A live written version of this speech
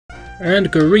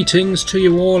And greetings to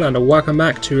you all, and welcome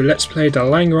back to Let's Play the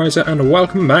Langrisser, and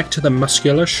welcome back to the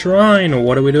Muscular Shrine.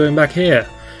 What are we doing back here?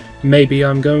 Maybe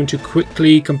I'm going to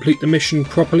quickly complete the mission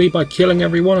properly by killing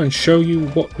everyone and show you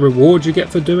what reward you get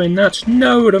for doing that.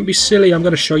 No, don't be silly, I'm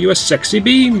going to show you a sexy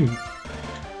beam.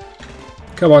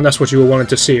 Come on, that's what you were wanting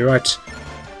to see, right?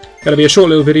 Gonna be a short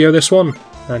little video, this one.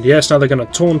 And yes, now they're going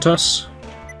to taunt us.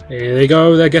 Here they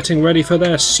go, they're getting ready for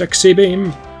their sexy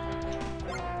beam.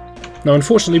 Now,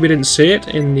 unfortunately, we didn't see it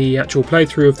in the actual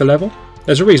playthrough of the level.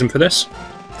 There's a reason for this.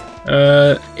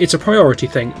 It's a priority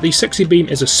thing. The Sexy Beam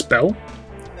is a spell.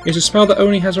 It's a spell that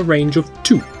only has a range of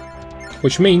 2,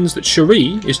 which means that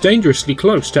Cherie is dangerously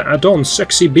close to Adon's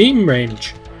Sexy Beam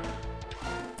range.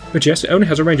 But yes, it only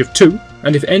has a range of 2,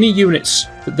 and if any units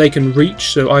that they can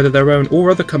reach, so either their own or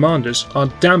other commanders, are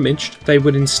damaged, they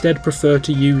would instead prefer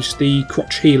to use the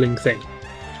crotch healing thing.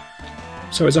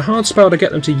 So it's a hard spell to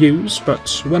get them to use,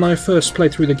 but when I first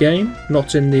played through the game,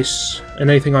 not in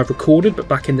anything I've recorded, but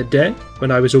back in the day,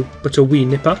 when I was but a wee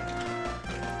nipper,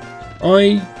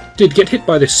 I did get hit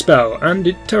by this spell, and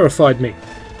it terrified me.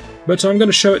 But I'm going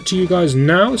to show it to you guys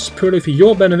now. It's purely for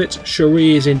your benefit.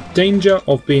 Cherie is in danger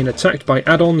of being attacked by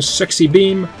Adon's Sexy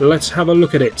Beam. Let's have a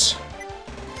look at it.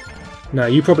 Now,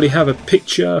 you probably have a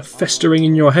picture festering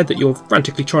in your head that you're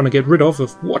frantically trying to get rid of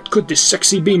what could this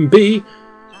Sexy Beam be?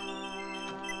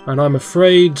 And I'm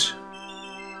afraid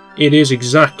it is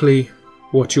exactly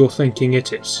what you're thinking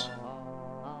it is.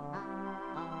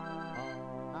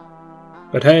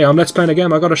 But hey, I'm Let's Playing a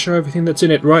game, I've got to show everything that's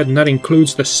in it right, and that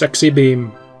includes the Sexy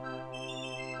Beam.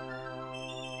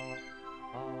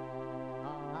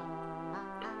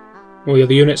 All the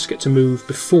other units get to move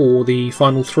before the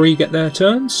final 3 get their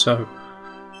turns, so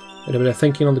a little bit of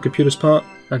thinking on the computer's part.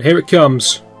 And here it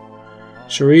comes.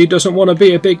 Cherie doesn't want to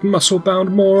be a big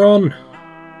muscle-bound moron.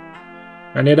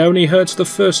 And it only hurts the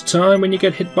first time when you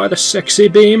get hit by the Sexy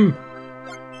Beam.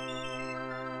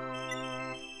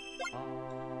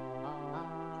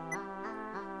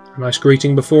 A nice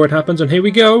greeting before it happens, and here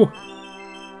we go!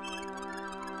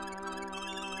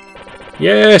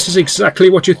 Yes, it's exactly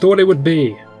what you thought it would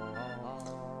be.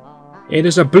 It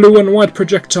is a blue and white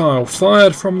projectile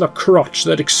fired from the crotch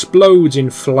that explodes in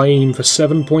flame for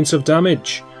 7 points of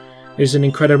damage. It is an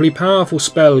incredibly powerful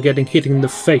spell, hit in the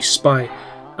face by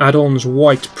Adon's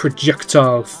white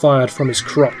projectile fired from his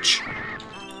crotch.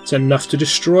 It's enough to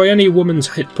destroy any woman's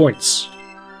hit points.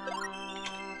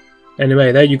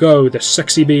 Anyway, there you go, the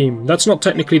Sexy Beam. That's not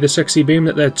technically the Sexy Beam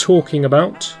that they're talking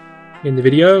about in the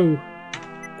video.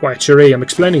 Quiet, Cherie, I'm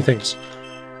explaining things.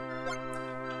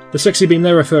 The Sexy Beam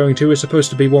they're referring to is supposed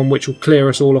to be one which will clear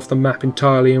us all off the map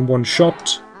entirely in one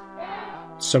shot.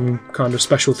 Some kind of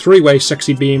special 3-way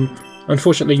Sexy Beam.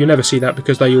 Unfortunately, you never see that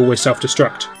because they always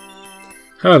self-destruct.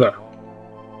 However,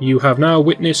 you have now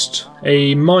witnessed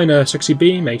a minor Sexy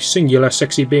Beam, a singular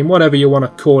Sexy Beam, whatever you want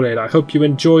to call it. I hope you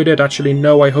enjoyed it. Actually,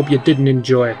 no, I hope you didn't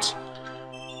enjoy it.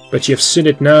 But you've seen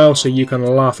it now, so you can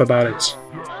laugh about it.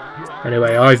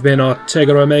 Anyway, I've been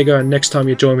Artega Omega, and next time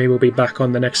you join me, we'll be back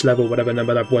on the next level, whatever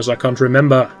number that was, I can't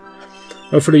remember.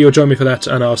 Hopefully you'll join me for that,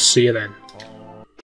 and I'll see you then.